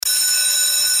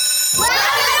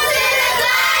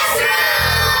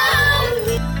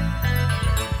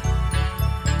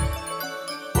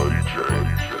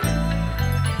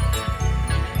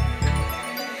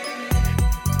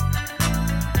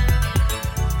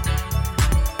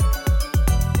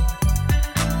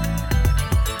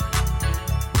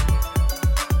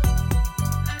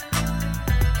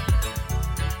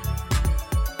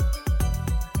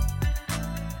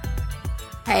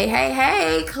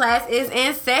Hey, class is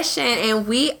in session and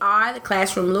we are the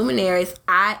Classroom Luminaries.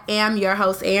 I am your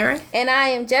host, Erin. And I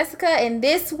am Jessica, and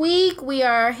this week we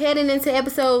are heading into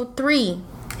episode 3.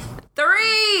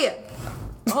 3!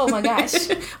 Oh my gosh.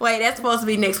 Wait, that's supposed to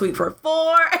be next week for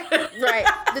 4. Right.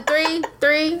 The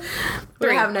 3. We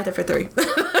don't have nothing for 3.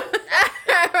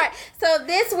 Right. So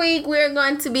this week we're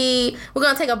going to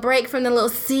take a break from the little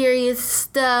serious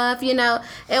stuff, and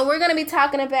we're going to be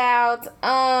talking about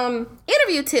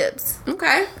interview tips.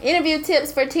 Okay. Interview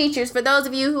tips for teachers. For those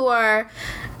of you who are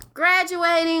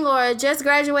graduating or just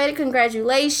graduated,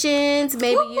 congratulations.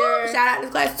 Maybe you're shout out to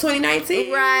class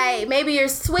 2019. Right. Maybe you're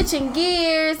switching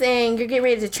gears and you're getting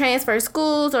ready to transfer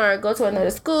schools or go to another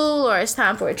school, or it's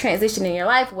time for a transition in your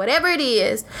life. Whatever it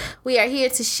is, we are here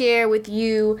to share with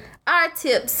you our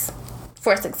tips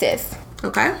for success.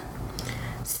 Okay.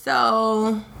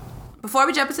 So, before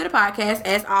we jump into the podcast,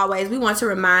 as always, we want to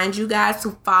remind you guys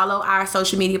to follow our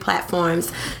social media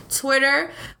platforms.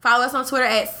 Twitter, follow us on Twitter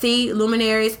at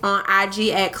CLuminaries, on IG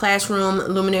at Classroom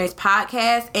Luminaries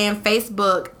Podcast, and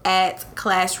Facebook at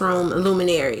Classroom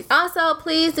Luminaries. Also,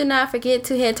 please do not forget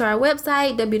to head to our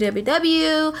website,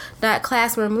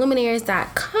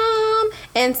 www.classroomluminaries.com,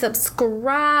 and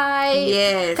subscribe.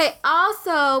 Yes. Okay,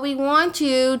 also, we want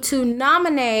you to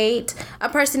nominate a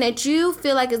person that you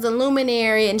feel like is a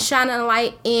luminary and shining a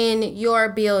light in your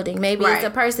building. Maybe it's a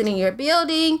person in your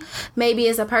building. Maybe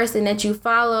it's a person that you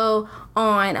follow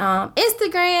on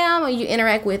Instagram or you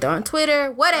interact with on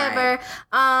Twitter, whatever.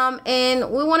 Right.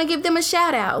 And we want to give them a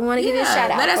shout out. We want to give you a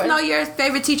shout out. Let us know your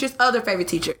favorite teacher's other favorite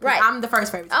teacher. Right. I'm the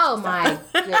first favorite teacher. Oh my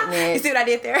goodness. You see what I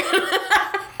did there?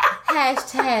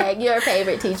 Hashtag your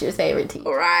favorite teacher's favorite teacher.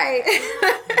 Right.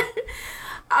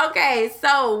 Okay,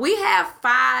 so we have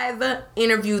 5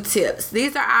 interview tips.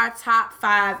 These are our top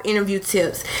 5 interview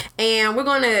tips, and we're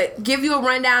going to give you a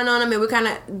rundown on them, and we're going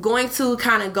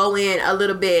to go in a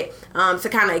little bit to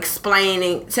kind of explain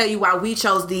and tell you why we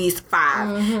chose these 5.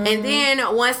 Mm-hmm. And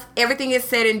then once everything is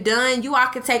said and done, you all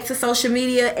can take to social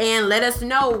media and let us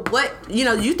know what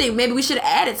you think maybe we should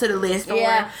add it to the list, or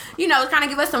kind of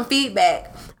give us some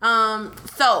feedback.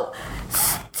 So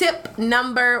tip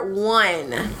number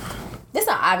 1. This is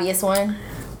an obvious one.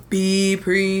 Be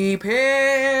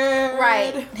prepared.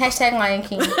 Right. Hashtag Lion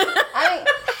King. I mean,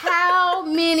 how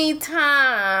many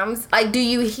times do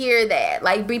you hear that?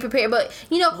 Be prepared. But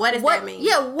what does that mean?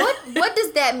 Yeah, what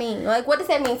does that mean? What does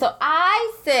that mean? So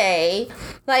I say,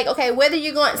 okay, whether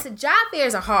you're going to job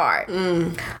fairs are hard.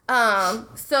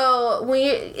 So when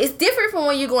it's different from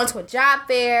when you're going to a job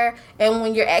fair and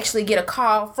when you actually get a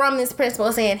call from this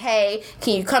principal saying, hey,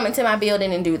 can you come into my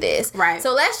building and do this? Right.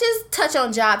 So let's just touch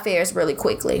on job fairs really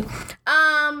quickly.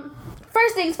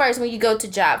 First things first, when you go to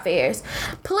job fairs,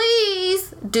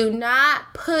 please do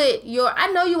not put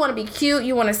I know you want to be cute,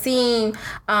 you want to seem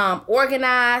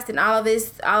organized and all of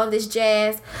this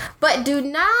jazz, but do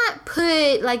not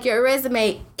put your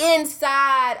resume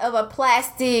inside of a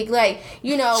plastic,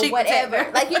 whatever.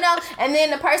 And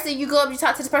then the person, you go up, you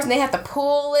talk to this person, they have to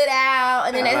pull it out,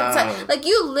 and then they have to talk.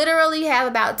 You literally have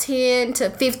about 10 to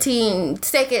 15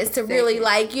 seconds to really,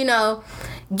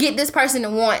 get this person to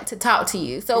want to talk to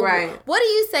you. So what do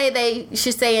you say they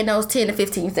should say in those 10 to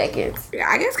 15 seconds? Yeah,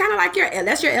 I guess kind of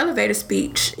that's your elevator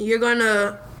speech. You're going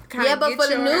to but for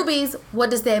the newbies, what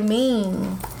does that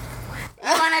mean?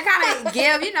 You're going to kind of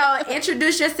give,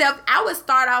 introduce yourself. I would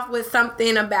start off with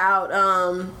something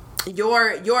about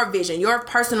your vision, your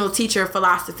personal teacher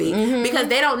philosophy, because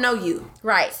they don't know you.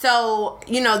 Right. So,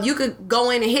 you could go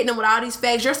in and hit them with all these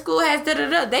facts. Your school has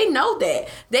da-da-da. They know that.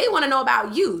 They want to know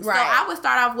about you. Right. So I would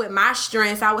start off with my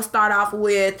strengths. I would start off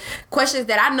with questions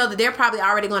that I know that they're probably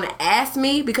already going to ask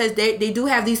me, because they do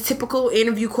have these typical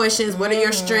interview questions. What are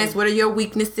your strengths? What are your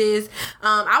weaknesses?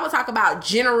 I would talk about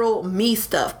general me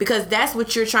stuff, because that's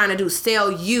what you're trying to do.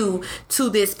 Sell you to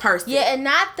this person. Yeah, and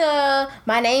not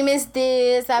my name is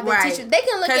this. I've been teaching. They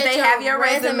can look at your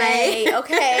resume,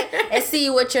 okay, and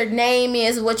see what your name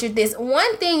is, what you're this.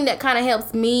 One thing that kind of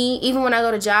helps me, even when I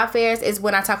go to job fairs, is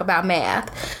when I talk about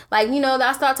math. I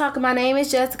start talking, my name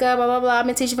is Jessica, blah, blah, blah, I've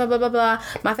been teaching, blah, blah, blah, blah.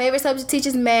 My favorite subject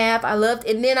teaches math. I loved,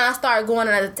 and then I start going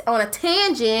on a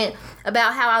tangent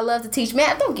about how I love to teach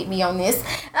math. Don't get me on this.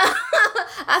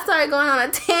 I started going on a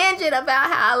tangent about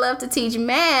how I love to teach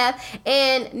math.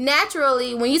 And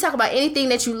naturally, when you talk about anything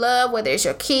that you love, whether it's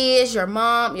your kids, your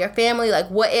mom, your family,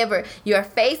 whatever, your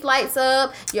face lights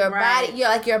up, your body,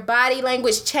 your body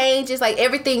language changes,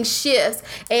 everything shifts.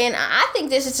 And I think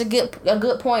this is a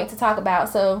good point to talk about.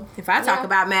 So if I talk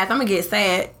about math, I'm gonna get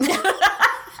sad.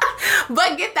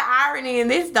 But get the irony in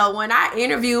this though. When I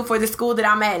interviewed for the school that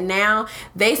I'm at now,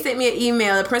 they sent me an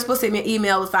email. The principal sent me an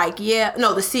email. Was like, the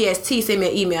CST sent me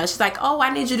an email. She's like, oh, I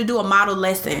need you to do a model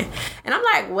lesson. And I'm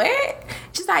like, what?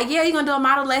 She's like, yeah, you're gonna do a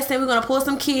model lesson. We're gonna pull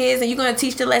some kids and you're gonna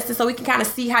teach the lesson so we can kind of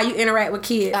see how you interact with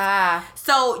kids.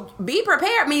 So be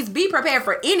prepared means be prepared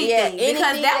for anything.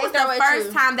 Because that was the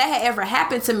first time that had ever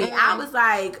happened to me. I was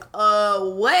like,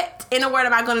 what in the world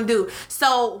am I gonna do?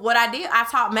 So what I did, I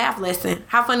taught math lesson.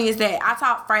 How funny is that? I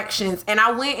taught fractions, and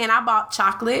I went and I bought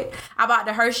chocolate. I bought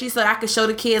the Hershey so that I could show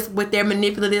the kids with their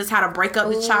manipulatives how to break up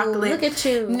the chocolate. Look at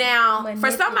you. Now,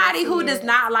 for somebody who does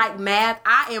not like math,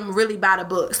 I am really by the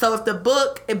book. So if the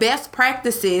book, best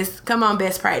practices, come on,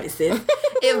 best practices.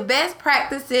 If best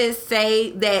practices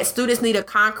say that students need a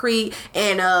concrete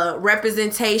and a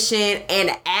representation and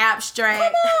an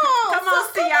abstract. Come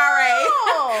on,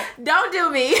 CRA. Don't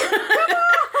do me.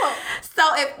 So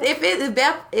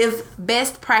if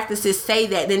best practices say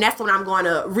that, then that's what I'm going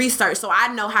to research so I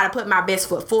know how to put my best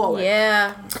foot forward.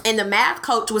 Yeah. And the math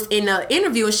coach was in the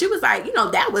interview and she was like,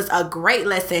 that was a great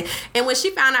lesson. And when she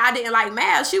found out I didn't like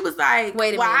math, she was like,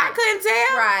 wait a minute. I couldn't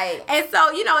tell. Right. And so,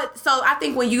 so I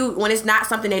think when it's not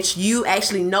something that you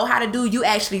actually know how to do, you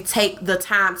actually take the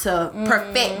time to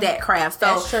perfect that craft. So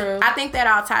that's true. I think that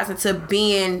all ties into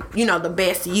being, the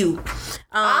best you.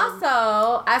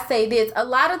 Also, I say this, a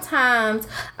lot of times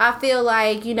I feel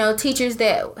like, teachers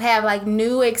that have like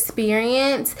new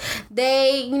experience,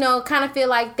 they, kind of feel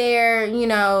like they're,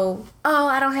 oh,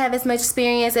 I don't have as much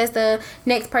experience as the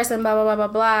next person, blah, blah, blah,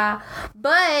 blah, blah.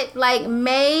 But like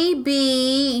maybe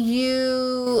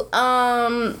you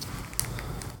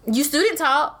student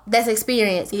taught, that's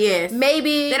experience. Yes.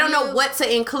 Maybe they don't know what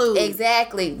to include.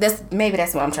 Exactly. That's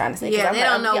what I'm trying to say. Yeah, they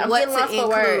don't know what to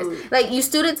include. Like you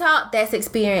student taught, that's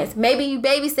experience. Maybe you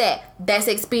babysat, that's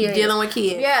experience. Dealing with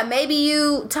kids. Yeah, maybe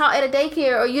you taught at a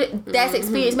daycare or that's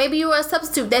experience. Maybe you were a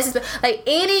substitute, that's like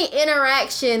any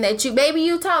interaction that maybe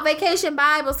you taught vacation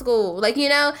Bible school. Like,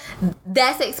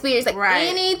 that's experience. Like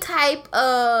any type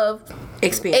of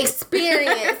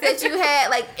experience that you had,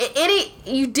 like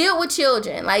you deal with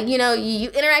children, like you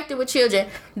interacted with children,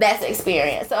 that's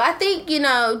experience. So I think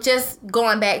just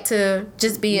going back to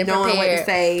just being knowing prepared, what to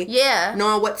say,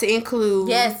 knowing what to include,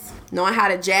 knowing how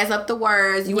to jazz up the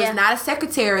words. You was not a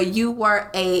secretary, you were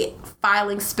a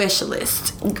filing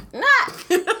specialist.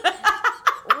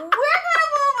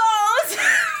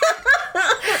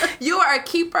 You are a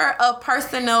keeper of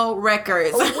personal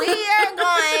records. We are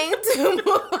going to move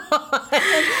on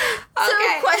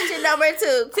to question number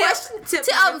 2.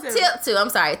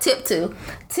 Tip 2.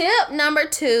 Tip number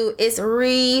 2 is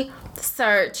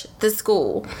research the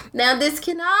school. Now, this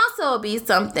can also be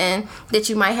something that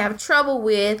you might have trouble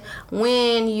with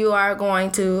when you are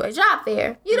going to a job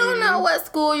fair. You don't know what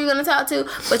school you're going to talk to,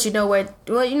 but you know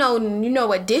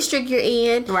what district you're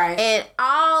in. Right. And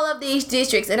all of these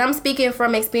districts, and I'm speaking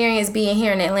from experience being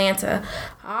here in Atlanta,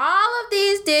 all of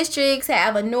these districts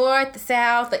have a north, the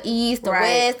south, the east, the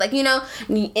west,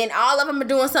 and all of them are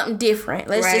doing something different.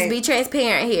 Let's just be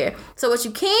transparent here. So what you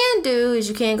can do is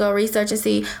you can go research and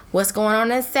see what's going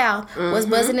on in the south, what's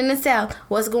buzzing in the south,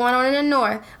 what's going on in the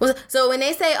north. So when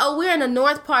they say, oh, we're in the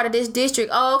north part of this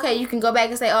district, oh, okay, you can go back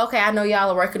and say, okay, I know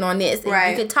y'all are working on this.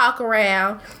 And you can talk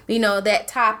around, that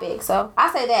topic. So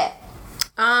I say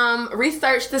that.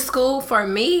 Research the school for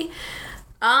me.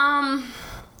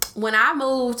 When I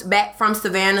moved back from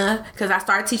Savannah, because I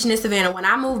started teaching in Savannah, when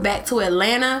I moved back to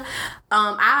Atlanta,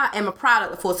 I am a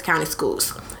product of Fulton County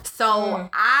Schools. So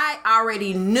I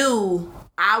already knew.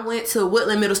 I went to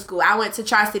Woodland Middle School. I went to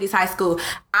Tri-Cities High School.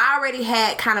 I already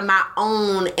had kind of my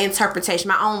own interpretation,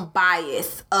 my own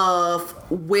bias of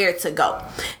where to go.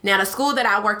 Now, the school that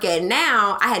I work at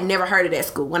now, I had never heard of that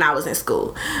school when I was in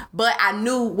school. But I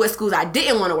knew what schools I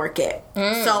didn't want to work at.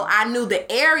 So I knew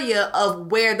the area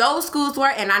of where those schools were,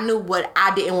 and I knew what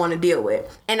I didn't want to deal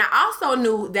with. And I also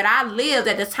knew that I lived,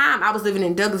 at the time, I was living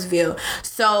in Douglasville.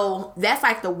 So that's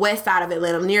like the west side of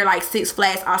Atlanta, near like Six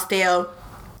Flags, Austell.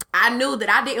 I knew that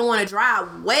I didn't want to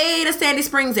drive way to Sandy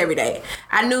Springs every day.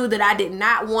 I knew that I did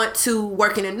not want to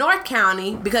work in the North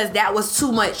County because that was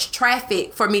too much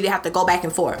traffic for me to have to go back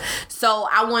and forth. So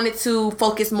I wanted to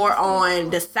focus more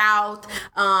on the South,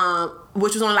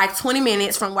 which was only like 20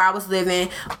 minutes from where I was living,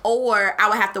 or I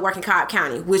would have to work in Cobb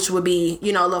County, which would be, a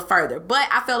little further. But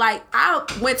I feel like I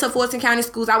went to Fulton County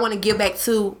schools. I want to give back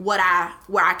to where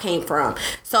I came from.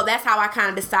 So that's how I kind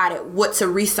of decided what to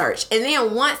research. And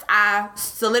then once I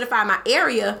solidified my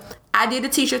area, I did a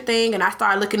teacher thing and I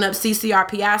started looking up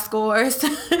CCRPI scores.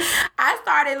 I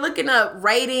started looking up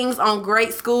ratings on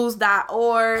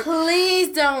greatschools.org. Please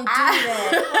don't do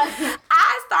that.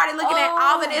 I started looking at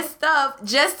all of this stuff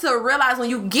just to realize when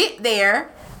you get there,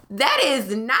 that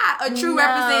is not a true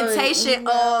representation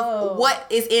of what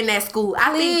is in that school.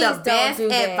 I think the best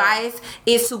advice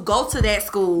is to go to that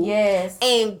school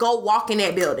and go walk in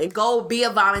that building. Go be a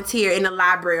volunteer in the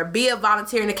library. Be a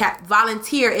volunteer in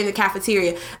the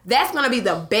cafeteria. That's going to be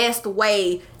the best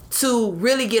way to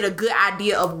really get a good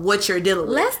idea of what you're dealing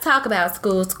with. Let's talk about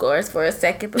school scores for a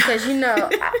second because,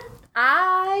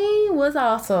 I was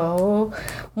also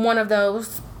one of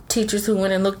those teachers who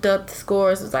went and looked up the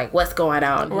scores. Was like, what's going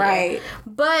on here? Right.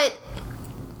 But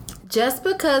just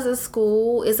because a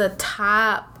school is a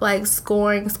top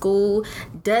scoring school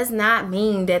does not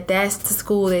mean that that's the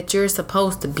school that you're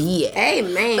supposed to be at.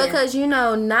 Amen. Because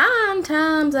 9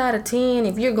 times out of 10,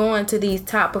 if you're going to these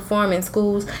top performing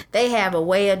schools, they have a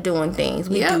way of doing things.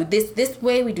 We do this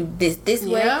way, we do this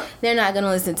way. They're not gonna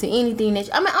listen to anything that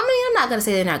I'm not gonna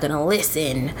say they're not gonna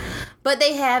listen, but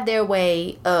they have their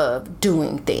way of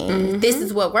doing things. Mm-hmm. This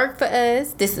is what worked for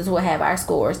us. This is what have our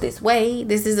scores this way.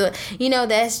 This is what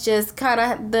that's just kind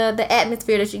of the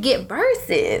atmosphere that you get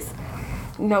versus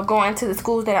going to the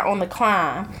schools that are on the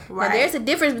climb. Right. Now, there's a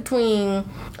difference between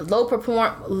low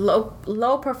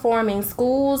performing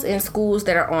schools and schools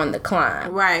that are on the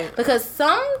climb. Right. Because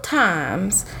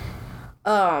sometimes,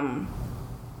 and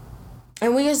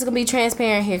we're just gonna be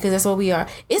transparent here because that's what we are.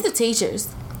 It's the teachers.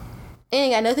 It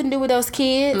ain't got nothing to do with those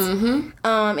kids.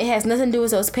 Mm-hmm. It has nothing to do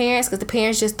with those parents because the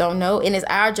parents just don't know. And it's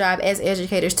our job as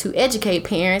educators to educate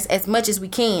parents as much as we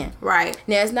can. Right.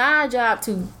 Now, it's not our job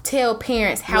to tell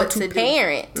parents how to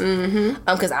parent. Mm-hmm.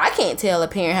 Because I can't tell a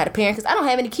parent how to parent because I don't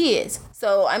have any kids.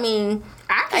 So, I can't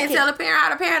tell a parent how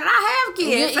to parent and I have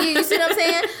kids. You see what I'm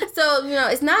saying? So,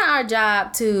 it's not our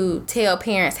job to tell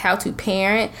parents how to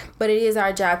parent, but it is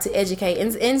our job to educate.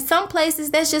 And in some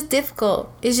places, that's just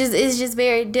difficult. It's just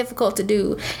very difficult to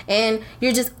do. And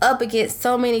you're just up against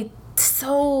so many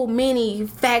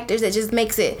factors that just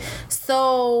makes it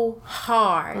so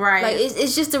hard. Right.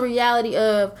 It's just the reality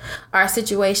of our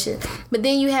situation. But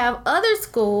then you have other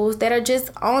schools that are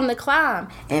just on the climb.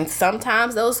 And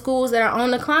sometimes those schools that are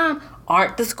on the climb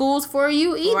aren't the schools for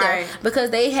you either. Right.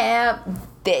 Because they have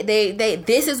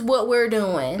this is what we're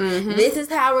doing. Mm-hmm. This is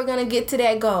how we're gonna get to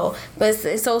that goal. But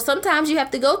so sometimes you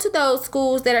have to go to those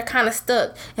schools that are kind of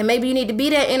stuck, and maybe you need to be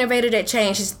that innovator that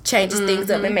changes mm-hmm. things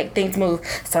up and make things move.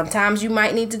 Sometimes you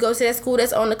might need to go to that school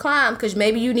that's on the climb because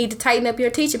maybe you need to tighten up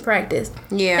your teaching practice.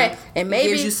 Yeah, okay? And maybe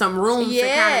it gives you some room to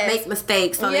kind of make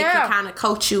mistakes, so they can kind of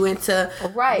coach you into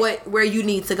where you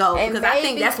need to go. Because I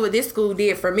think that's what this school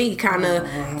did for me. Kind of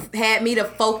had me to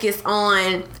focus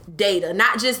on data,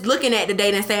 not just looking at the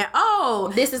data and saying, oh,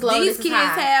 this is low, these kids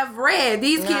have red,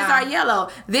 these kids are yellow.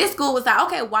 This school was like,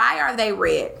 okay, why are they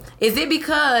red? Is it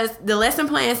because the lesson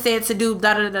plan said to do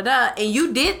da da da da and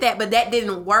you did that, but that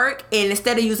didn't work, and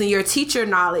instead of using your teacher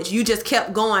knowledge, you just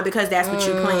kept going because that's what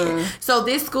you planned? So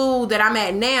this school that I'm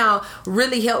at now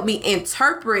really helped me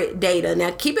interpret data.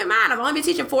 Now keep in mind, I've only been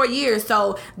teaching 4 years,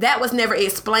 so that was never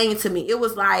explained to me. It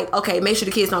was like, okay, make sure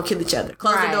the kids don't kill each other,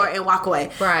 close the door and walk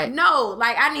away. Right. No,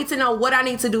 I need to know what I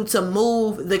need to do to move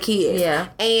the kids. Yeah.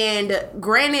 And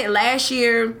granted, last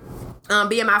year,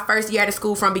 being my first year out of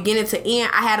school from beginning to end,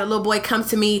 I had a little boy come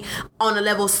to me on a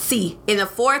level C in the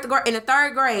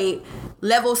third grade.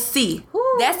 Level C.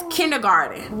 Ooh. That's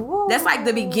kindergarten. Ooh. That's like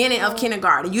the beginning of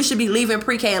kindergarten. You should be leaving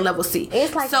pre-K and level C.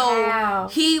 It's like, how?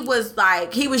 He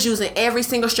was using every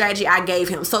single strategy I gave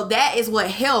him. So that is what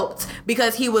helped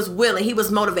because he was willing. He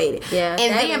was motivated. Yeah.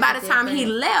 And then by the time he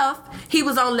left, he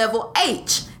was on level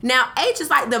H. Now, H is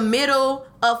like the middle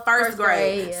of first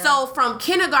grade. Yeah. So from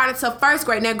kindergarten to first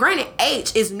grade. Now, granted,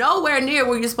 H is nowhere near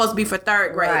where you're supposed to be for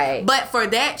third grade. Right. But for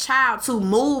that child to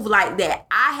move like that,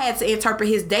 I had to interpret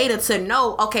his data to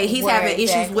know, okay, he's having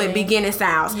issues with beginning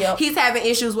sounds. Yep. He's having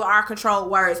issues with our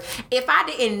controlled words. If I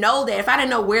didn't know that, if I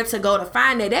didn't know where to go to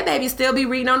find that baby still be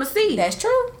reading on the C. That's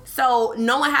true. So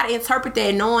knowing how to interpret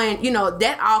that, knowing,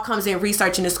 that all comes in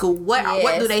researching the school.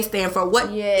 What do they stand for?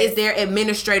 What is their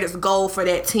administrator's goal for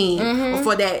that team or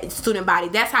for that student body?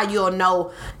 That's how you'll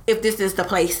know if this is the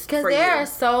place for you. Because there are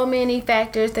so many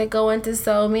factors that go into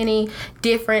so many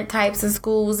different types of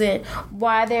schools and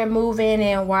why they're moving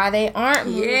and why they aren't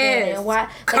moving and why.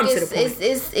 Come to the point.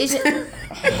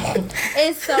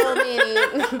 It's so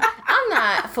many. I'm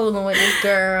not fooling with this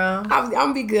girl.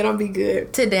 I'm be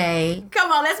good today.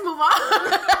 Come on, let's move on.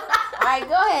 All right,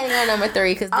 go ahead and go number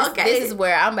 3 because this is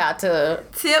where I'm about to.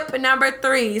 Tip number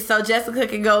 3, so Jessica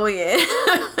can go in.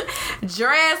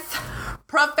 Dress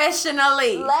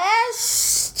professionally.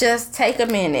 Let's just take a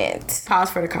minute.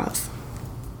 Pause for the cause.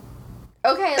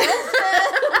 Okay, let's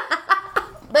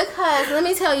because let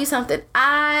me tell you something.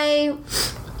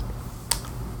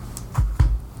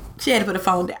 She had to put the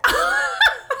phone down.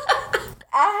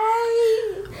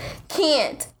 I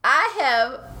can't. I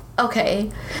have.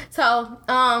 Okay, so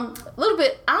a little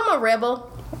bit. I'm a rebel.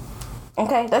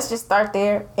 Okay, let's just start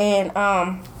there. And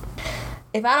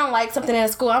if I don't like something in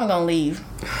the school, I'm gonna leave.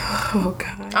 Oh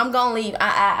God. I'm gonna leave.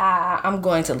 I'm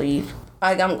going to leave.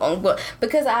 Like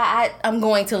because I'm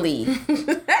going to leave.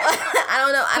 I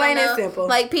don't know. Plain and simple.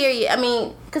 Like period. I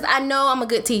mean, because I know I'm a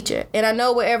good teacher, and I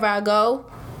know wherever I go,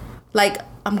 like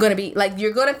I'm gonna be like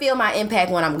you're gonna feel my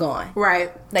impact when I'm gone.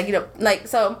 Right. Like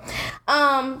so.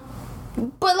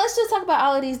 But let's just talk about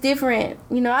all of these different.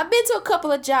 I've been to a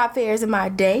couple of job fairs in my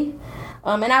day.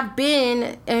 And I've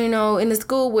been, in the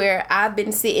school where I've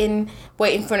been sitting,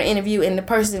 waiting for the interview, and the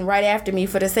person right after me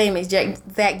for the same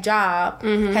exact job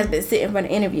has been sitting for the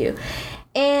interview.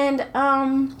 And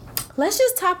let's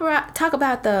just talk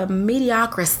about the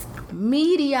mediocrity.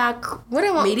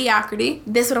 Mediocrity.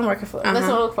 That's what I'm working for. That's what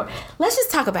I'm looking for. Let's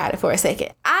just talk about it for a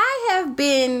second. I have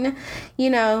been,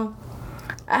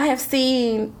 I have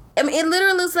seen... I mean, it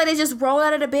literally looks like they just rolled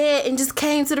out of the bed and just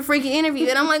came to the freaking interview.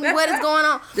 And I'm like, what is going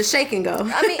on? The shake and go.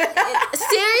 I mean,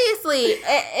 seriously.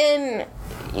 And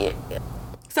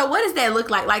so what does that look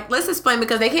like? Like, let's explain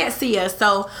because they can't see us.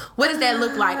 So what does that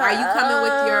look like? Are you coming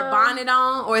with your bonnet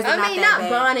on? Or is it not that bad?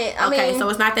 Bonnet. Okay, so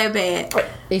it's not that bad.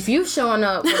 If you showing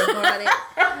up with a bonnet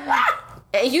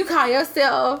and you call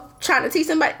yourself trying to teach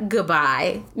somebody,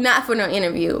 goodbye. Not for no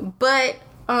interview. But,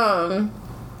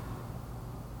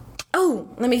 oh,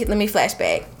 let me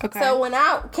flashback. Okay. So when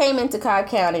I came into Cobb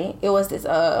County, it was this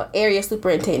deputy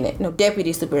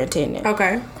superintendent.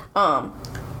 Okay.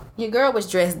 Your girl was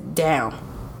dressed down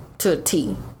to a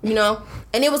T, and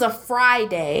it was a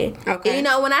Friday. Okay. And,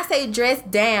 when I say dressed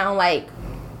down, like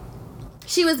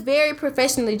she was very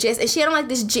professionally dressed, and she had on like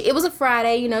this. It was a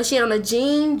Friday, she had on a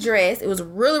jean dress. It was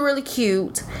really, really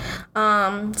cute.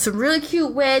 Some really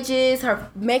cute wedges. Her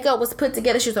makeup was put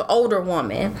together. She was an older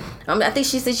woman. I think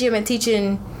she said she had been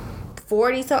teaching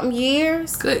 40-something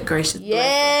years. Good gracious.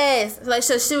 Yes. Like,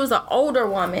 so she was an older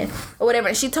woman or whatever.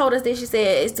 And she told us this. She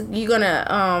said, it's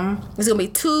gonna be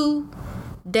 2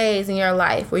 days in your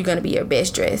life where you're gonna be your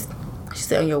best dressed. She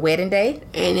said on your wedding day.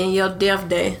 And then your death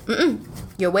day.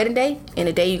 Your wedding day and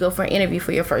the day you go for an interview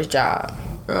for your first job.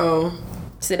 Oh.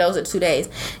 So those are 2 days.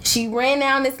 She ran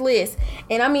down this list.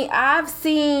 And I mean, I've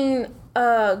seen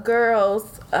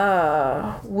girls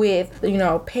with,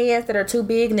 pants that are too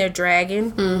big and they're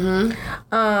dragging.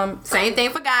 Same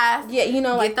thing for guys. Yeah,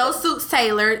 get those suits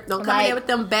tailored. Don't come in with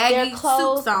them baggy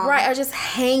suits on. Right, are just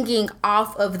hanging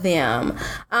off of them.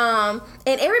 And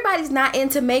everybody's not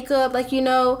into makeup, but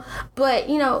a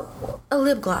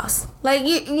lip gloss.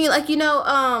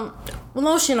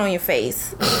 Lotion on your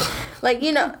face.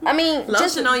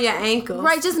 Lotion on your ankles.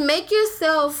 Right, just make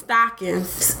yourself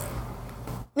stockings.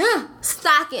 Yeah,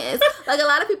 stockings. Like a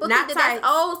lot of people think that's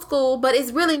old school, but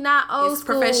it's really not old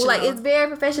school. Professional. Like it's very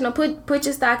professional. Put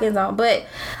your stockings on. But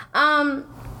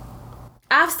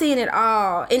I've seen it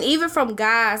all, and even from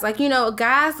guys. Like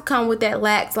guys come with that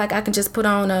lax. Like I can just put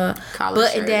on a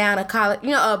button down, a collar.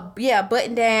 A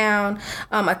button down,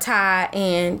 a tie,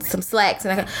 and some slacks,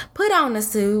 and I can put on a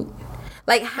suit.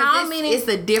 Like how many? It's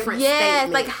a different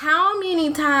statement. Like how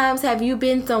many times have you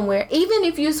been somewhere? Even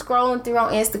if you're scrolling through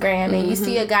on Instagram and you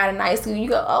see a guy in a nice suit, you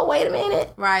go, "Oh, wait a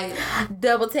minute!" Right.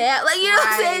 Double tap, like what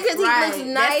I'm saying, because he looks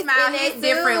nice. That smile hit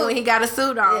different when he got a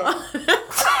suit on. Yeah.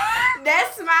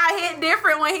 That smile hit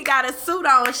different when he got a suit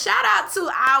on. Shout out to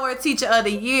our teacher of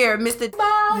the year, Mr.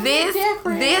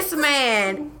 This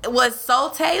man was so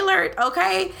tailored.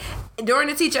 Okay. During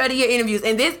the Teacher of the Year interviews,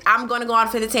 and this, I'm going to go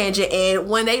off to the tangent, and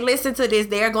when they listen to this,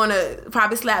 they're going to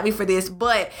probably slap me for this,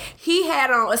 but he had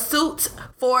on a suit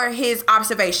for his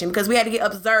observation, because we had to get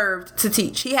observed to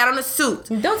teach. He had on a suit.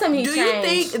 Don't tell me Do you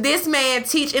think this man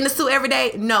teach in a suit every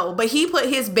day? No, but he put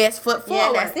his best foot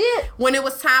forward. Yeah, that's it. When it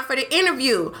was time for the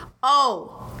interview,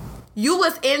 you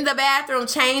was in the bathroom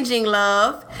changing,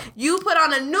 love. You put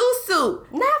on a new suit.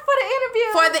 Not for the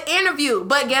interview. For the interview.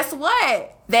 But guess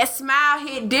what? That smile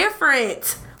hit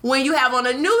different when you have on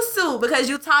a new suit because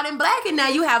you taught in black and now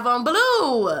you have on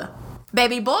blue.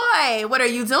 Baby boy, what are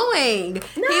you doing?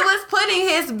 He was putting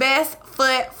his best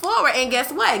foot forward, and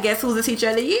guess what? Guess who's the Teacher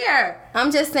of the Year? I'm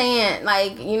just saying,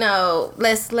 like,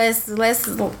 let's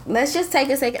just take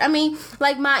a second. I mean,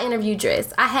 like my interview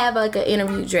dress. I have like an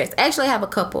interview dress. Actually, I have a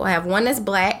couple. I have one that's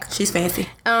black. She's fancy.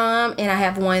 And I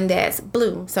have one that's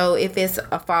blue. So if it's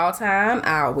a fall time,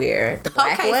 I'll wear the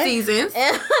black one. Seasons.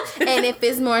 And if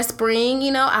it's more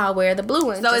spring, I'll wear the blue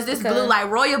one. So is this blue like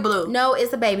royal blue? No,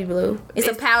 it's a baby blue. It's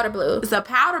a powder blue. It's a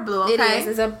powder blue. Okay. It is.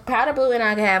 It's a powder blue, and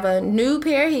I have a new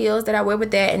pair of heels that I wear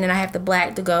with that, and then I have the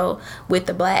black to go with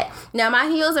the black. Now, my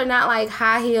heels are not like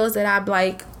high heels that I'm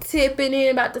like tipping in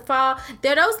about to fall.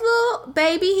 They're those little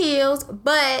baby heels,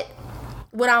 but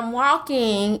when I'm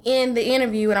walking in the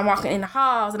interview and I'm walking in the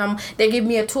halls and they give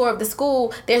me a tour of the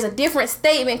school, there's a different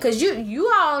statement, because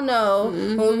you all know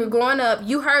when we were growing up,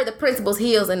 you heard the principal's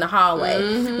heels in the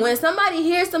hallway. When somebody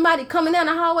hears somebody coming down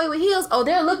the hallway with heels,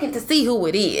 they're looking to see who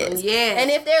it is. Yeah. And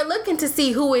if they're looking to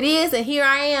see who it is, and here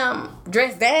I am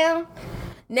dressed down,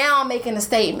 now I'm making a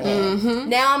statement.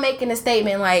 Now I'm making a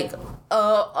statement like,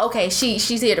 okay,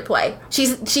 she's here to play.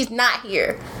 She's not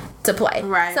here to play.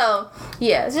 Right. So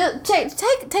yeah, just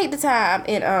take the time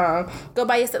and go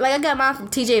buy yourself. Like, I got mine from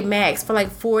TJ Maxx for like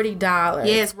 $40.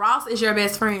 Yes, Ross is your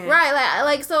best friend. Right.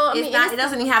 Like so. I mean, it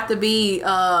doesn't even have to be.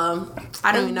 I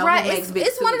don't even know who makes big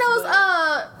It's suits, one of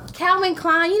those Calvin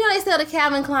Klein. You know, they sell the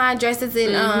Calvin Klein dresses in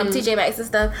TJ Maxx and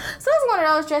stuff. So it's one of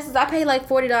those dresses. I paid like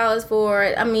 $40 for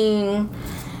it. I mean,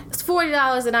 it's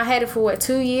 $40 and I had it for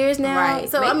 2 years now. Right.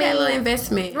 So make that little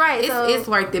investment. Right. It's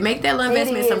worth it. Make that little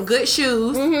investment. Some good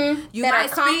shoes. You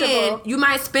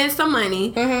might spend some money,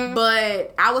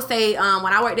 but I would say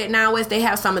when I worked at Nine West, they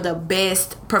have some of the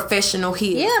best professional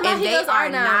heels. Yeah, my heels are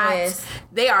Nine West.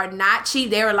 They are not cheap.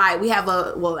 They're like,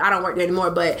 I don't work there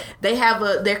anymore, but they have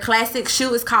their classic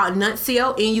shoe is called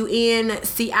Nuncio,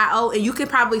 Nuncio, and you can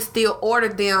probably still order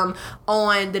them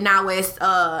on the Nine West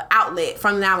outlet,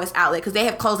 from the Nine West outlet, because they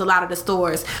have closed a lot of the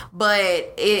stores,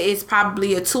 but it's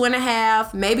probably a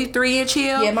 2.5, maybe 3-inch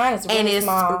heel. Yeah, mine is really and it's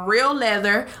small. Real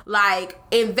leather. Like,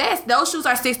 invest. Those shoes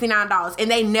are $69 and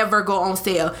they never go on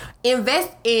sale. Invest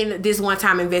in this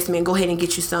one-time investment. Go ahead and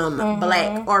get you some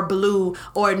black or blue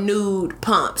or nude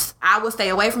pumps. I would stay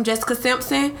away from Jessica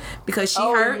Simpson because she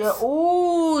hurts. Yeah.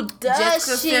 Ooh,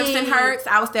 Jessica Simpson hurts.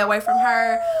 I would stay away from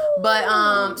her.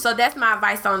 But so that's my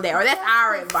advice on that, or that's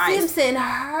our advice. Simpson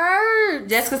hurts.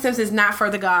 Jessica Simpson is not for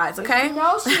the gods, okay?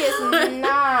 No, she is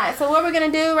not. So what we're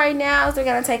gonna do right now is we're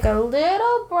gonna take a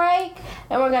little break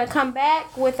and we're gonna come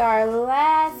back with our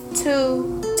last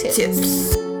 2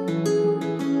 tips.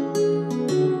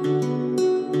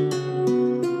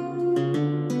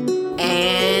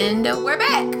 And we're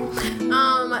back.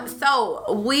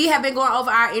 So we have been going over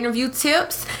our interview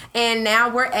tips, and now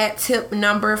we're at tip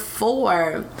number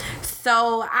 4.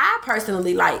 So I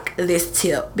personally like this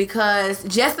tip because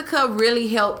Jessica really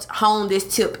helped hone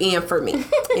this tip in for me.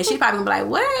 And she probably gonna be like,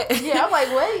 what? Yeah, I'm like,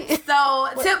 wait. So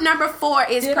tip number 4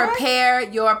 is prepare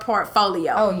your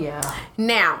portfolio. Oh yeah.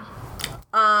 Now,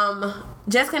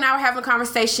 Jessica and I were having a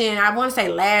conversation, I want to say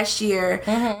last year,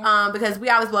 because we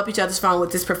always blow up each other's phone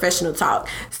with this professional talk.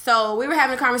 So we were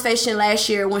having a conversation last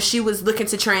year when she was looking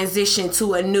to transition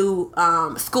to a new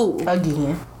school.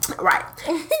 Again. Right.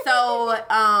 So,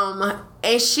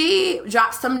 and she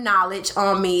dropped some knowledge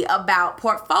on me about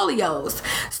portfolios.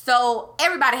 So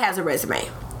everybody has a resume.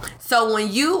 So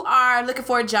when you are looking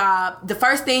for a job, the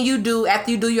first thing you do after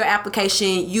you do your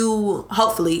application, you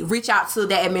hopefully reach out to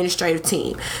the administrative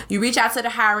team. You reach out to the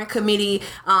hiring committee,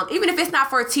 even if it's not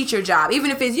for a teacher job, even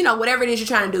if it's, whatever it is you're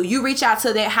trying to do, you reach out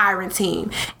to that hiring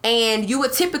team and you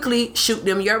would typically shoot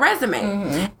them your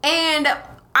resume. And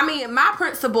I mean, my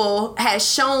principal has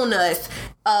shown us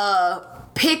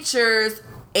pictures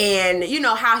and,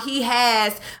 how he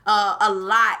has a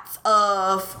lot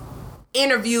of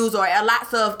interviews or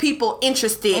lots of people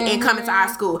interested in coming to our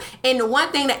school. And the one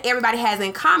thing that everybody has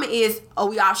in common is,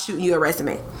 we all shooting you a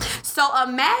resume. So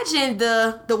imagine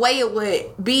the way it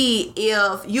would be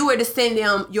if you were to send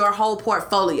them your whole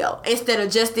portfolio instead of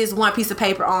just this one piece of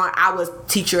paper on, I was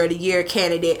teacher of the year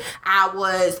candidate, I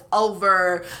was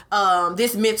over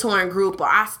this mentoring group, or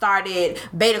I started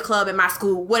beta club in my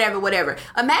school, whatever.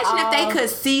 Imagine if they could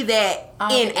see that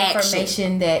in action.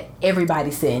 Information that everybody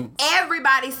sends.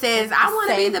 Everybody says, I want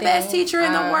to be the best teacher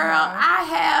in the world. I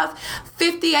have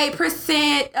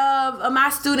 58% of my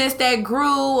students that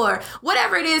grew, or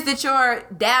whatever it is that your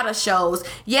data shows.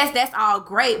 Yes, that's all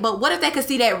great, but what if they could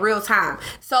see that real time?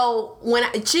 So when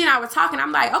she and I were talking,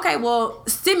 I'm like, okay, well,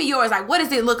 send me yours. Like, what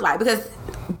does it look like? Because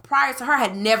prior to her, I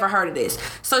had never heard of this.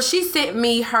 So she sent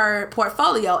me her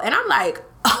portfolio, and I'm like,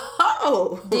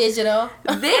 oh, digital.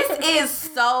 This is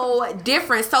so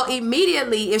different. So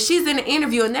immediately, if she's in an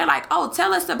interview and they're like, oh,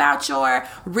 tell us about your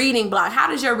reading block. How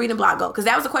does your reading block go? Because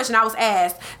that was a question I was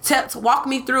asked. To walk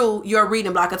me through your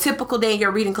reading block, a typical day in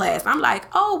your reading class. I'm like,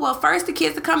 oh, well, first the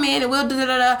kids will come in and we'll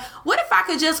da-da-da-da. What if I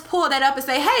could just pull that up and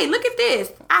say, hey, look at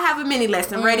this. I have a mini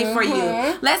lesson ready for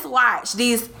you. Let's watch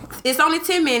these. It's only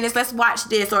 10 minutes. Let's watch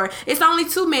this. Or it's only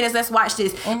 2 minutes. Let's watch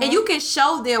this. And you can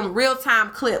show them real-time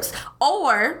clips.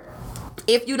 Or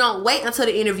if you don't wait until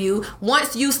the interview,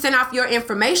 once you send off your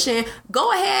information,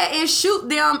 go ahead and shoot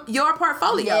them your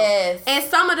portfolio. Yes. And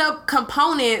some of the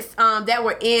components that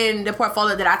were in the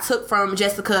portfolio that I took from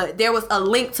Jessica, there was a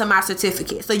link to my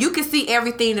certificate. So you can see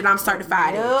everything that I'm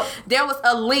certified in. There was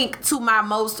a link to my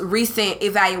most recent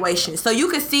evaluation. So you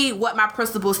can see what my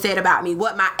principal said about me,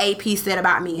 what my AP said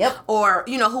about me, or,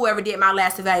 you know, whoever did my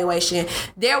last evaluation.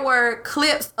 There were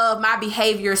clips of my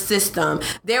behavior system.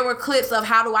 There were clips of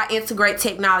how do I integrate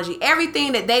technology.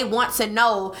 Everything that they want to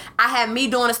know, I have me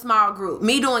doing a small group,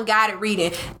 me doing guided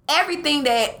reading, everything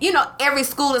that, you know, every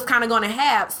school is kind of going to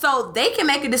have. So they can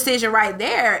make a decision right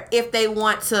there if they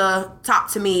want to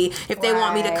talk to me, if they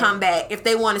want me to come back, if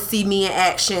they want to see me in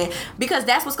action, because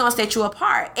that's what's going to set you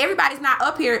apart. Everybody's not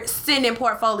up here sending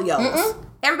portfolios.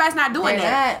 Everybody's not doing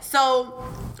that. So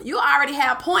you already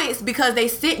have points because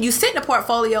you sent the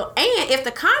portfolio, and if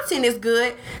the content is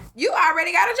good, you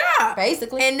already got a job.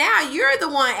 Basically. And now you're the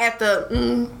one at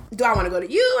the, do I want to go to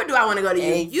you or do I want to go to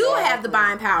you? Exactly. You have the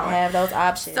buying power. You have those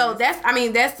options. So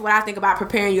that's what I think about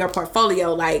preparing your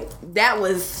portfolio. Like, that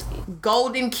was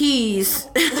golden keys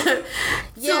to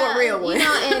a real one. You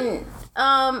know, and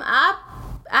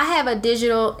I have a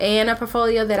digital and a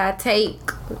portfolio that I take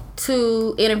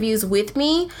to interviews with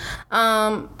me.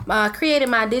 I created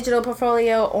my digital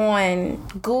portfolio on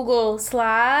Google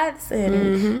Slides,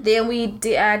 and then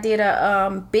I did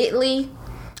a Bitly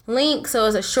link, so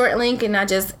it's a short link, and I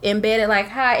just embedded like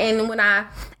hi. And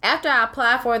after I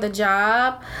apply for the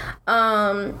job,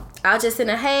 I'll just send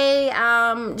hey,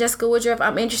 Jessica Woodruff,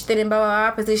 I'm interested in blah, blah,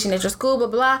 blah, position at your school, blah,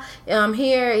 blah.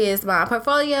 Here is my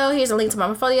portfolio. Here's a link to my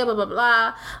portfolio, blah,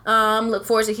 blah, blah. Look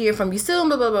forward to hearing from you soon,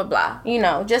 blah, blah, blah, blah. You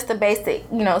know, just the basic,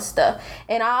 you know, stuff.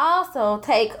 And I also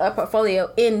take a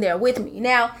portfolio in there with me.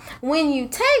 Now, when you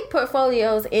take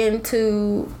portfolios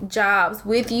into jobs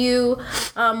with you,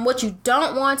 what you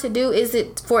don't want to do is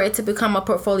for it to become a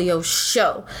portfolio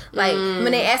show. Like,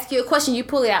 when they ask you a question, you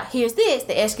pull it out. Here's this.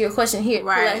 They ask you a question, here,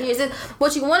 pull it out. Here's this.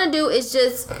 What you want to do is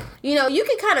just, you know, you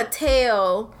can kind of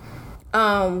tell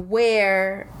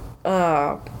where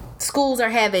schools are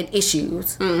having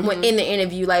issues when in the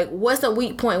interview. Like, what's a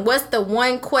weak point? What's the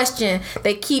one question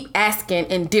they keep asking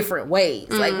in different ways?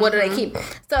 Like, what do they keep?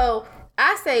 So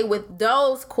I say with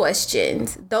those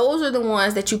questions, those are the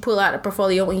ones that you pull out of the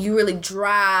portfolio when you really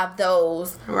drive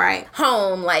those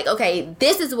home. Like, okay,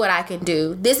 this is what I can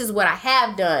do. This is what I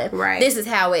have done. This is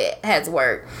how it has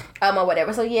worked. Or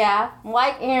whatever. So yeah,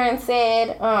 like Aaron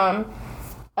said,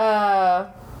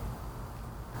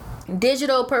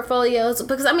 digital portfolios,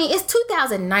 because I mean, it's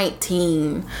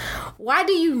 2019. Why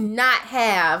do you not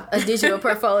have a digital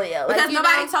portfolio? Because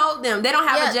nobody told them. They don't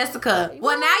have a Jessica.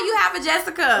 Well, now you have a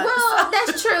Jessica. Well,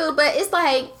 that's true, but it's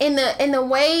like in the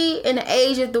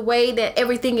age of the way that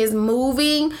everything is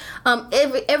moving,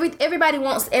 everybody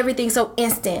wants everything so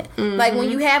instant. Like when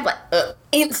you have like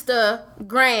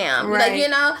Instagram, like, you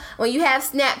know, when you have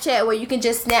Snapchat where you can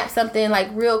just snap something like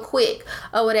real quick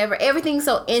or whatever, everything's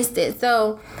so instant.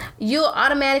 So you'll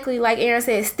automatically, like Aaron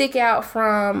said, stick out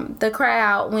from the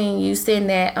crowd when you send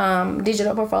that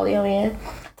digital portfolio in.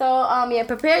 So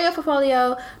prepare your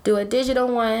portfolio, do a digital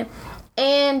one,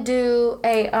 and do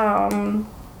a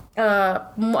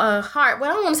hard,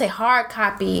 well, I don't want to say hard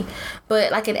copy, but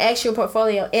like an actual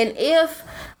portfolio. And if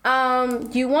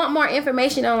you want more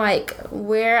information on like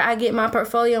where I get my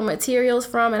portfolio materials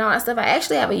from and all that stuff, I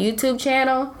actually have a YouTube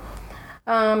channel.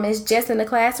 It's Just in the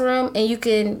Classroom, and you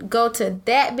can go to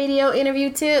that video interview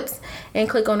tips and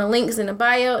click on the links in the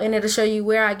bio, and it'll show you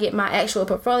where I get my actual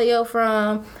portfolio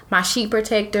from, my sheet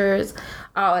protectors,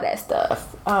 all of that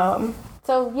stuff.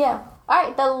 So yeah. All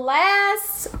right, the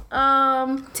last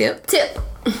tip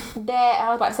that I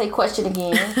was about to say question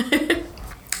again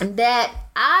that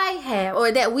I have,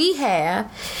 or that we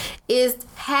have, is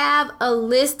have a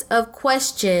list of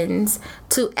questions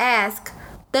to ask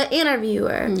the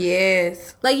interviewer.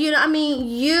 Yes. Like, you know, I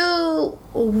mean,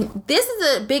 this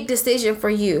is a big decision for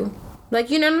you. Like,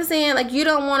 you know what I'm saying? Like, you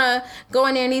don't want to go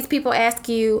in there and these people ask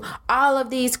you all of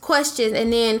these questions,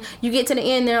 and then you get to the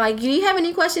end, they're like, do you have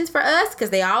any questions for us? Because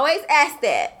they always ask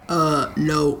that.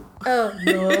 No. Oh,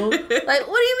 no. Like,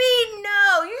 what do you mean,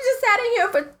 no? You just sat in here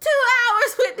for 2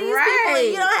 hours with these people, and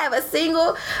you don't have a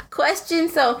single question.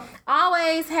 So,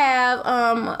 always have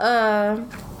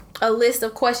a list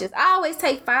of questions. I always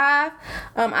take 5.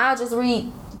 I'll just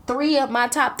read 3 of my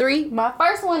top 3. My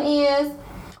first one is,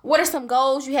 what are some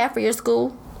goals you have for your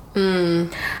school?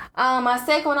 My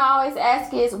second one I always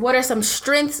ask is, what are some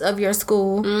strengths of your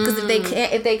school? Because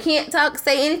if they can't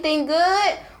say anything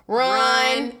good,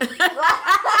 run.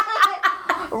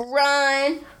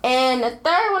 Run. And the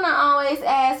third one I always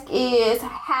ask is,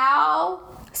 how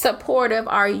supportive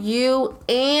are you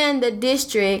and the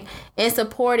district in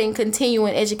supporting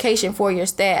continuing education for your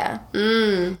staff?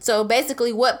 So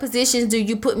basically, what positions do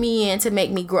you put me in to make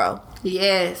me grow?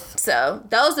 Yes. So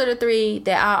those are the 3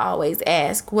 that I always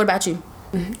ask. What about you?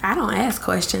 I don't ask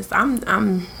questions.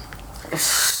 I'm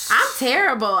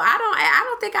terrible. I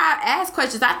don't think I ask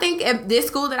questions. I think at this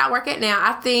school that I work at now,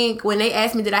 I think when they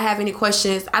asked me did I have any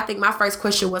questions, I think my first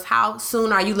question was how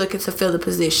soon are you looking to fill the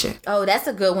position? Oh, that's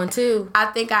a good one too. I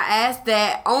think I asked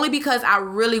that only because I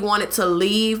really wanted to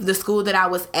leave the school that I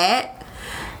was at.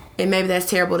 And maybe that's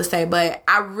terrible to say, but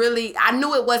I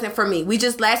knew it wasn't for me.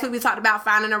 Last week we talked about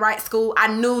finding the right school. I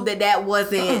knew that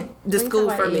wasn't the school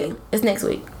for me. It's next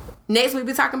week. Next week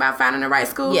we talking about finding the right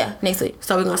school? Yeah, next week.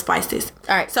 So we're going to spice this.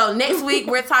 All right. So next week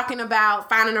we're talking about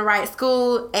finding the right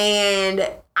school, and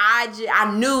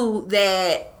I knew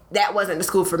that wasn't the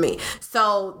school for me.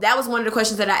 So that was one of the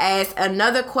questions that I asked.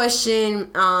 Another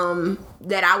question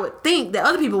that I would think that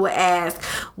other people would ask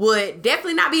would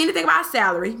definitely not be anything about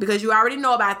salary, because you already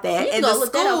know about that. And the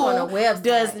school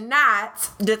does not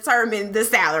determine the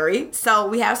salary. So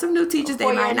we have some new teachers, they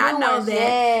might not know that.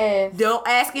 Yes. Don't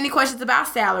ask any questions about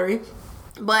salary.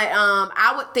 But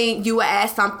I would think you would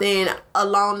ask something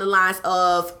along the lines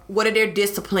of what are their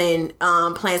discipline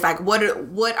plans, like what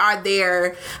are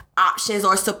their options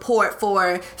or support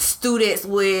for students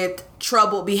with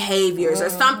troubled behaviors or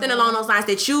something along those lines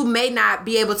that you may not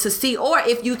be able to see. Or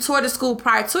if you toured the school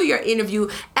prior to your interview,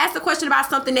 ask a question about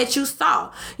something that you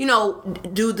saw. You know,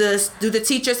 do the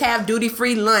teachers have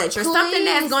duty-free lunch or something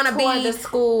that's going to be the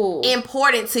school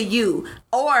important to you?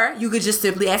 Or you could just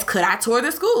simply ask, could I tour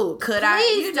the school?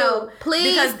 Please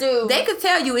do. They could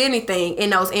tell you anything in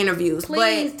those interviews.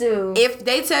 Please do. If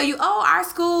they tell you, oh, our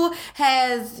school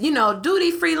has,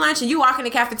 duty-free lunch, and you walk in the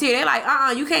cafeteria, they're like,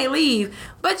 you can't leave.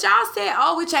 But y'all said,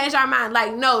 oh, we changed our mind.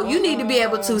 Like, no, you need to be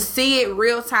able to see it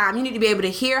real time. You need to be able to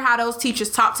hear how those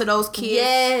teachers talk to those kids.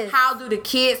 Yes. How do the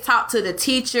kids talk to the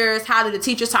teachers? How do the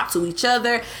teachers talk to each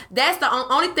other? That's the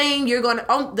only thing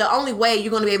the only way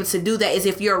you're going to be able to do that is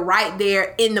if you're right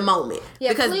there in the moment. Yeah,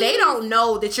 because they don't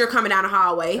know that you're coming down the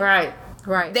hallway. Right.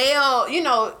 They'll,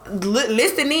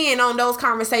 listen in on those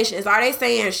conversations. Are they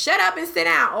saying, shut up and sit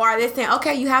down? Or are they saying,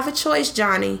 okay, you have a choice,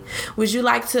 Johnny. Would you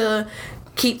like to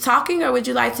keep talking or would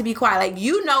you like to be quiet? Like,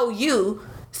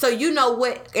 so you know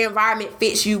what environment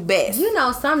fits you best.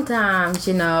 Sometimes,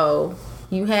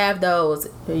 you have those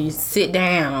where you sit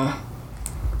down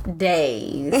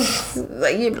days.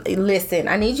 Like, listen,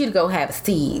 I need you to go have a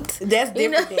seat. That's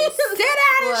different. Sit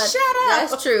down and shut up.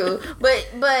 That's true. But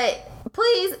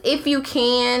please, if you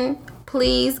can,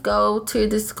 please go to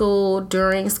the school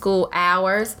during school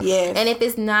hours. Yes. And if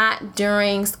it's not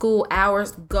during school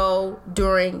hours, go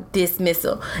during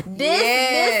dismissal.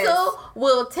 Dismissal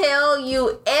will tell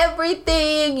you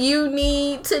everything you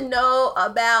need to know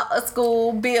about a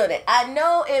school building. I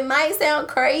know it might sound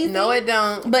crazy. No, it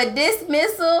don't. But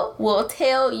dismissal will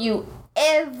tell you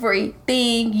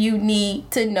everything you need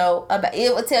to know about.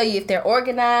 It will tell you if they're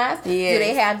organized. Yes. Do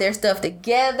they have their stuff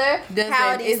together?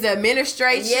 Is the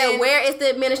administration? Yeah, where is the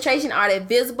administration? Are they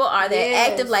visible? Are they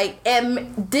active? Like,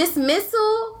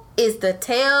 dismissal is the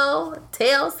tell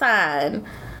sign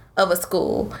of a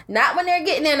school. Not when they're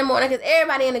getting there in the morning, because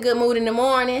everybody in a good mood in the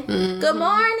morning. Mm-hmm. Good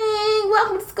morning,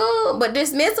 welcome to school. But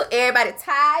dismissal, everybody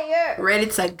tired, ready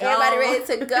to go. Everybody ready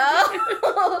to go.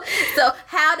 So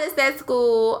how does that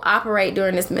school operate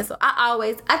during dismissal? I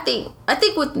think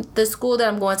with the school that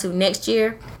I'm going to next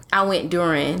year, I went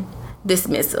during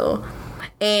dismissal,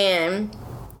 and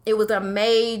it was a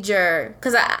major,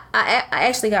 because I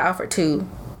actually got offered 2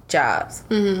 jobs.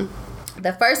 Mm-hmm.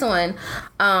 The first one,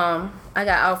 I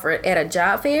got offered at a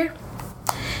job fair,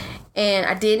 and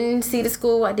I didn't see the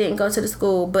school. I didn't go to the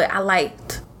school, but I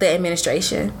liked the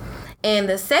administration. And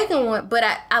the second one, but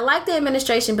I liked the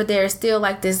administration, but there's still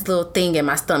like this little thing in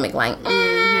my stomach, like,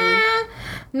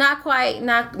 not quite,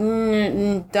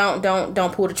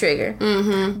 don't pull the trigger.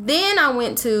 Mm-hmm. Then I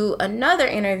went to another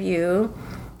interview,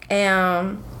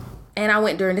 and I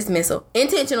went during dismissal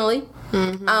intentionally.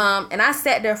 Mm-hmm. And I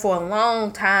sat there for a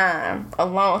long time.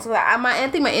 So I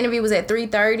think my interview was at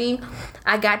 3:30.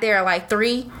 I got there at like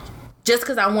 3, just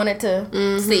because I wanted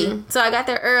to see. So I got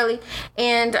there early,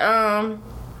 and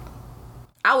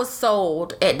I was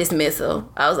sold at dismissal.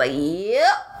 I was like, yep.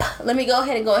 Let me go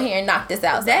ahead and knock this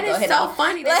out. That is so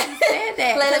funny that you said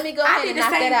that. Let me go ahead and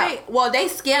knock that out. Well, they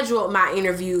scheduled my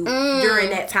interview during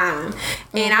that time.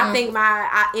 And I think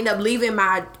I ended up leaving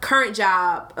my current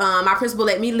job. My principal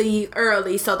let me leave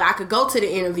early so that I could go to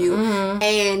the interview.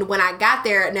 And when I got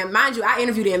there, now mind you, I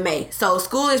interviewed in May. So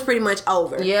school is pretty much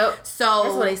over. Yep. So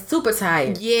that's why they super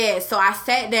tired. Yeah. So I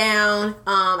sat down.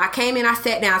 I came in, I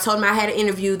sat down. I told them I had an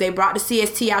interview. They brought the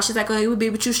CST out. She's like, okay, we'll be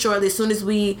with you shortly as soon as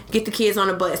we get the kids on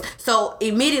the bus. So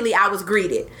immediately I was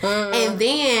greeted. And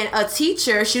then a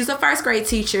teacher, she was a first grade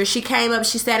teacher, she came up,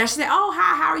 she sat down, she said, oh,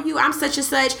 hi, how are you? I'm such and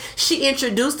such. She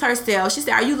introduced herself. She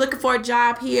said, are you looking for a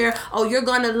job here? Oh, you're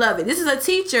gonna love it. This is a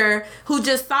teacher who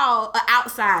just saw an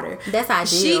outsider. That's ideal.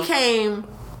 She came,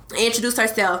 introduced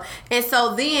herself, and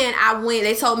so then I went.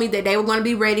 They told me that they were going to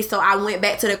be ready, so I went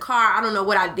back to the car. I don't know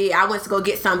what I did. I went to go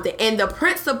get something, and the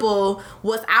principal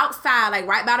was outside, like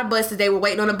right by the buses. They were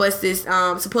waiting on the buses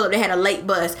to pull up. They had a late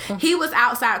bus. He was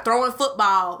outside throwing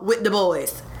football with the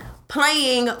boys,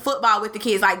 playing football with the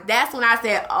kids. Like, that's when I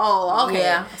said, oh, okay.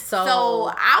 Yeah,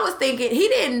 so I was thinking, he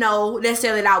didn't know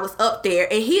necessarily that I was up there,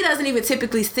 and he doesn't even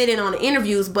typically sit in on the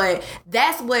interviews, but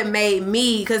that's what made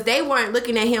me, because they weren't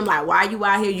looking at him like, why are you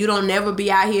out here? You don't never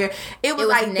be out here. It was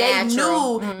like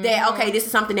natural. They knew that, okay, this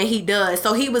is something that he does.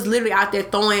 So he was literally out there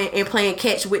throwing and playing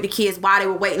catch with the kids while they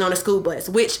were waiting on the school bus,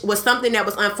 which was something that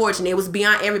was unfortunate. It was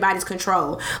beyond everybody's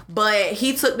control. But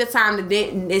he took the time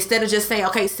to, instead of just saying,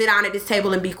 okay, sit down at this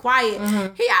table and be quiet,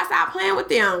 he outside playing with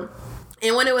them.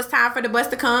 And when it was time for the bus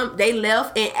to come, they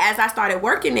left. And as I started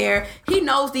working there, he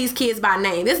knows these kids by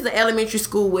name. This is an elementary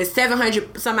school with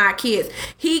 700 some odd kids.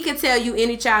 He can tell you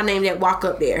any child name that walk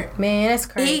up there. Man, that's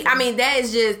crazy.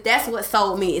 That's what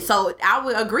sold me. So I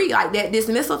would agree, like, that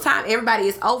dismissal time, everybody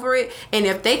is over it. And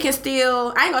if they can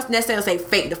still, I ain't gonna necessarily say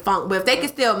fake the funk, but if they can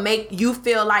still make you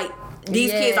feel like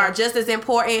these kids are just as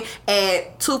important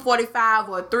at 2:45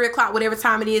 or 3 o'clock, whatever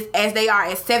time it is, as they are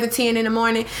at 7:10 in the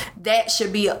morning, that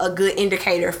should be a good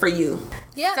indicator for you.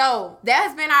 Yeah. So that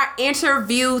has been our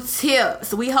interview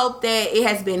tips. We hope that it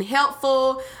has been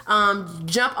helpful.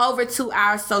 Jump over to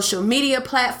our social media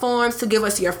platforms to give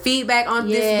us your feedback on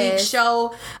this week's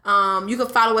show. You can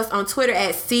follow us on Twitter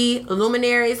at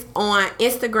CLuminaries, on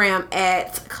Instagram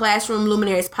at Classroom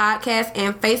Luminaries Podcast,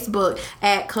 and Facebook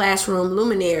at Classroom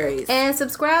Luminaries. And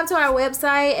subscribe to our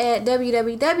website at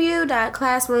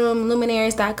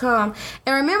www.classroomluminaries.com.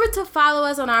 And remember to follow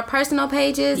us on our personal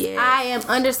pages. Yes. I am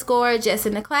 _Jess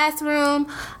in the Classroom.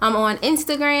 I'm on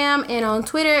Instagram, and on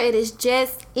Twitter it is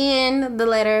just in the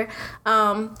letter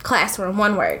Classroom,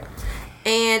 one word.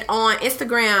 And on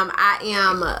Instagram, I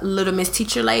am Little Miss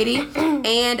Teacher Lady.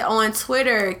 And on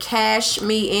Twitter, Cash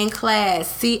Me in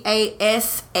Class,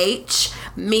 CASH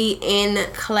Me in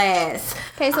Class.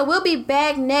 Okay, so we'll be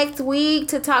back next week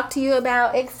to talk to you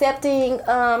about accepting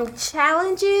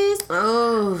challenges.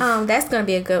 Oh, that's gonna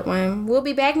be a good one. We'll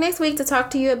be back next week to talk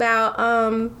to you about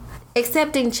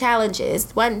accepting challenges,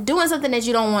 doing something that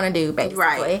you don't want to do, basically.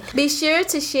 Right. Be sure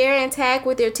to share and tag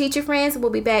with your teacher friends.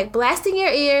 We'll be back blasting your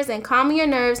ears and calming your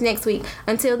nerves next week.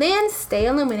 Until then, stay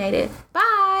illuminated.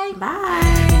 Bye.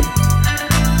 Bye.